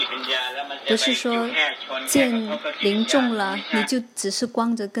不是说见灵众了你就只是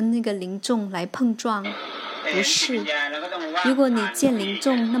光着跟那个灵众来碰撞，不是。如果你见灵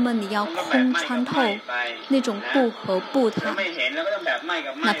众，那么你要空穿透那种不和不它，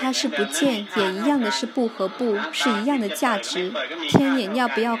哪怕是不见也一样的是不和不，是一样的价值。天眼要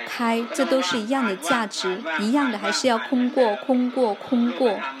不要开，这都是一样的价值，一样的还是要空过空过空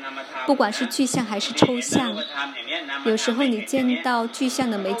过，不管是具象还是抽象。有时候你见到具象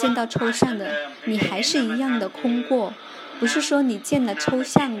的没见到抽象的，你还是一样的空过，不是说你见了抽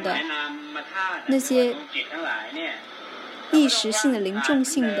象的那些意识性的灵众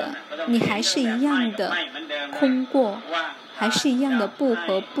性的，你还是一样的空过，还是一样的不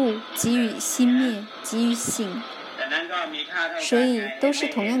和不，给予熄灭，给予醒，所以都是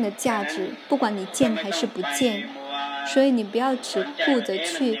同样的价值，不管你见还是不见。所以你不要只顾着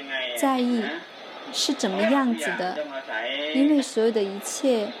去在意是怎么样子的，因为所有的一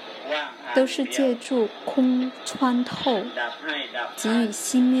切都是借助空穿透，给予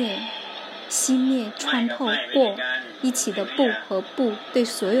熄灭，熄灭穿透过一起的不和不，对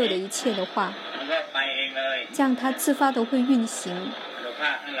所有的一切的话，这样它自发的会运行，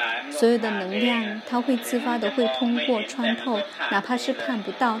所有的能量它会自发的会通过穿透，哪怕是看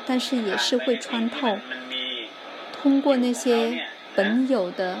不到，但是也是会穿透，通过那些本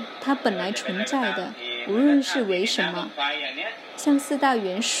有的它本来存在的，无论是为什么，像四大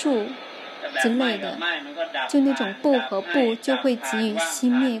元素之类的，就那种不和不就会给予熄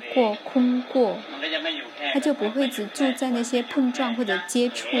灭过空过，它就不会只住在那些碰撞或者接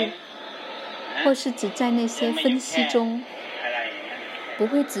触，或是只在那些分析中，不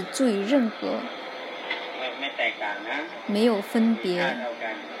会只住于任何，没有分别，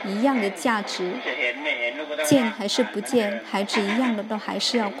一样的价值，见还是不见，还是一样的，都还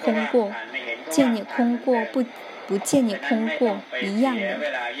是要空过，见也空过，不见也空过，一样的。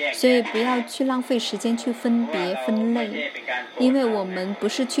所以不要去浪费时间去分别分类，因为我们不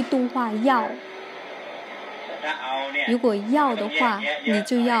是去度化要，如果要的话你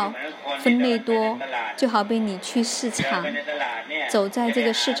就要分类多，就好比你去市场，走在这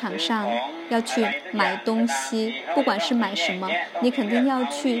个市场上要去买东西，不管是买什么，你肯定要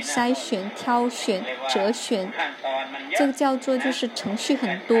去筛选挑选择选，这个叫做就是程序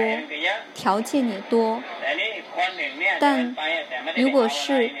很多，条件也多。但如果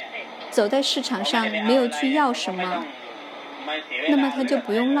是走在市场上没有去要什么，那么他就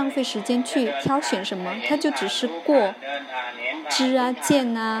不用浪费时间去挑选什么，他就只是过知啊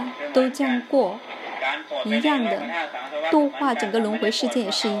见啊都这样过，一样的。度化整个轮回世界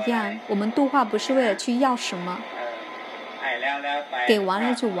也是一样，我们度化不是为了去要什么，给完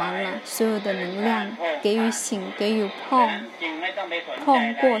了就完了，所有的能量给予醒，给予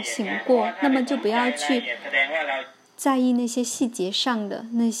碰过醒过，那么就不要去在意那些细节上的，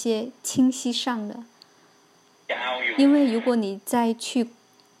那些清晰上的，因为如果你再去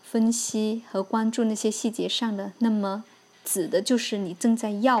分析和关注那些细节上的，那么指的就是你正在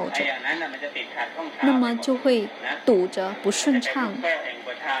要着，那么就会堵着不顺畅，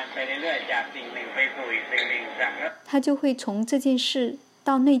他就会从这件事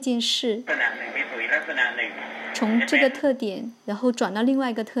到那件事，从这个特点然后转到另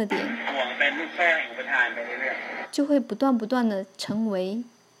外一个特点，就会不断的成为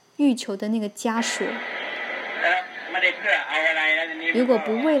欲求的那个枷锁。如果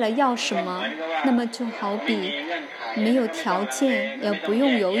不为了要什么，那么就好比没有条件，也不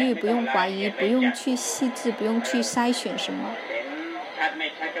用犹豫，不用怀疑，不用去细致，不用去筛选什么，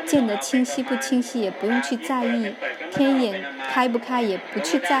见得清晰不清晰也不用去在意，天眼开不开也不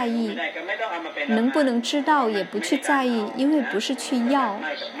去在意，能不能知道也不去在意，因为不是去要，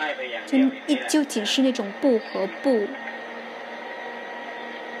就仅是那种不和不。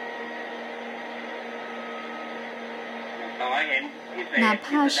哪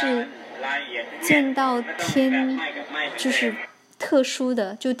怕是见到天就是特殊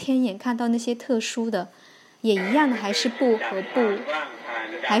的，就天眼看到那些特殊的，也一样的还是不和不，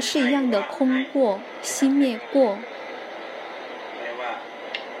还是一样的空过熄灭过，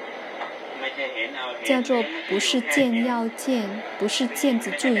叫做不是见要见，不是见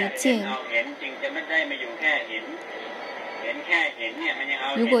只住于见。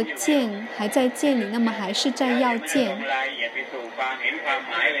如果见还在见里，那么还是在要见，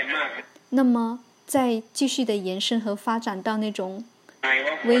那么再继续的延伸和发展到那种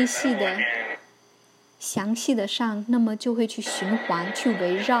微细的详细的上，那么就会去循环去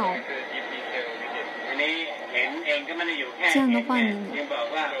围绕，这样的话，你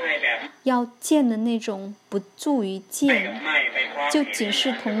要见的那种不助于见，就仅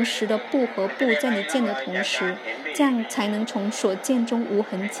是同时的不和不，在你见的同时，这样才能从所见中无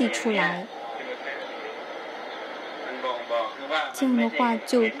痕迹出来。这样的话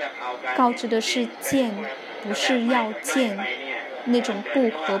就告知的是见，不是要见。那种不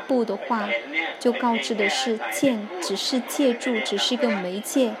和不的话，就告知的是见，只是借助，只是一个媒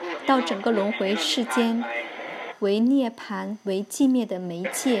介，到整个轮回世间，为涅槃，为寂灭的媒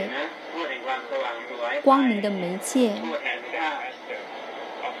介，光明的媒介，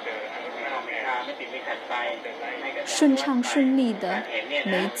顺畅顺利的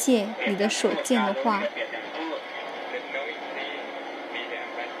媒介。你的所见的话，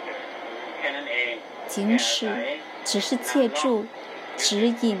只是借助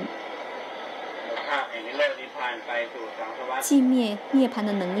指引寂灭涅槃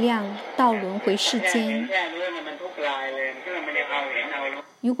的能量到轮回世间。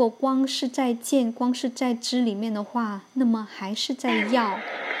如果光是在见，光是在知里面的话，那么还是在要，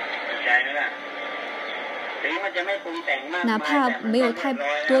哪怕没有太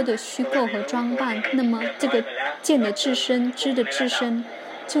多的虚构和装扮，那么这个见的自身，知的自身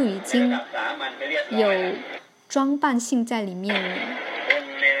就已经有装扮性在里面了，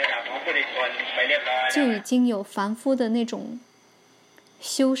就已经有凡夫的那种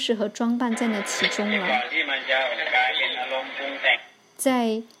修饰和装扮在那其中了。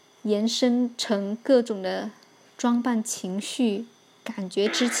在延伸成各种的装扮情绪感觉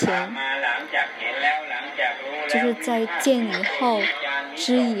之前，就是在见以后、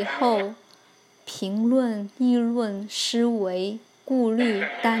知以后，评论、议论、思维、顾虑、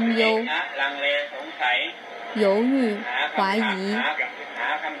担忧、犹豫、怀疑，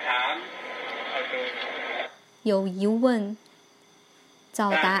有疑问，找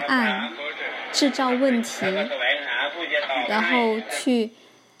答案，制造问题，然后去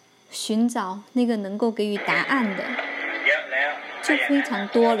寻找那个能够给予答案的，就非常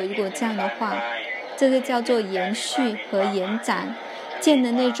多了。如果这样的话，这个叫做延续和延展，见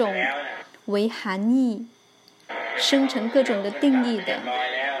的那种为含义生成各种的定义的。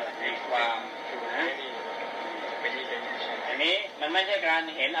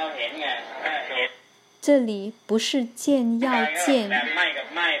这里不是见要见，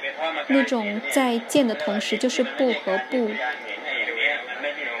那种在见的同时就是不和不，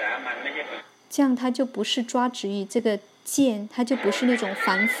这样它就不是抓执于这个见，它就不是那种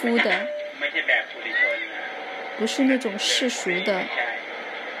凡夫的，不是那种世俗的，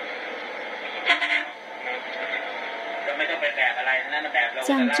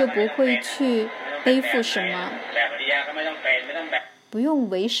这样就不会去背负什么，不用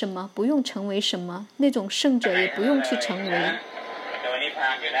为什么，不用成为什么，那种圣者也不用去成为。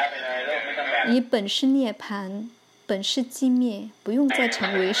你本是涅槃，本是寂灭，不用再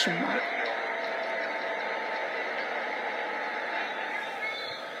成为什么。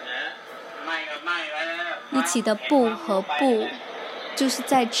一起的不和不，就是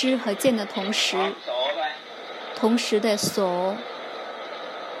在知和见的同时，同时的所。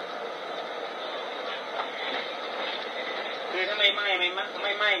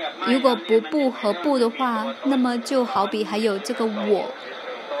如果不和不的话，那么就好比还有这个我，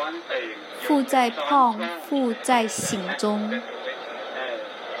附在碰，附在醒中，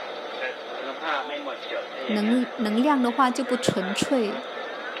能量的话就不纯粹。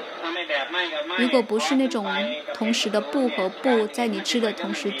如果不是那种同时的不和不，在你知的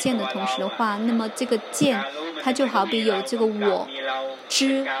同时见的同时的话，那么这个见它就好比有这个我，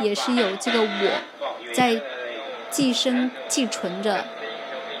知也是有这个我在寄生寄存着。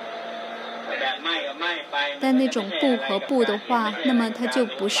但那种不和不的话，那么它就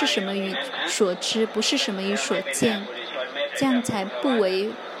不是什么于所知，不是什么于所见，这样才不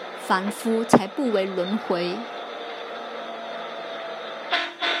为凡夫，才不为轮回。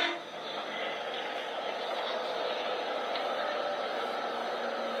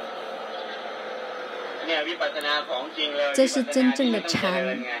这是真正的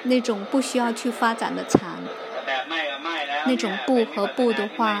禅，那种不需要去发展的禅。那种不和不的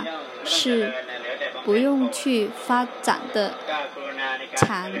话，是不用去发展的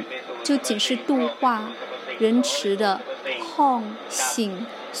禅，就仅是度化、仁慈的空、醒、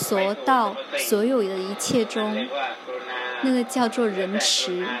所到所有的一切中，那个叫做仁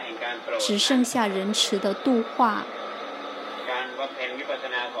慈，只剩下仁慈的度化。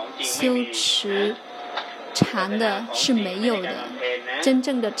修持禅的是没有的，真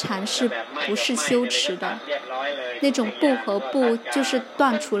正的禅是不是修持的？那种不和不就是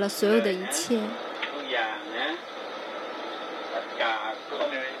断除了所有的一切。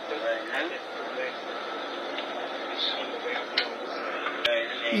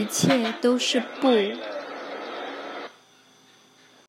一切都是不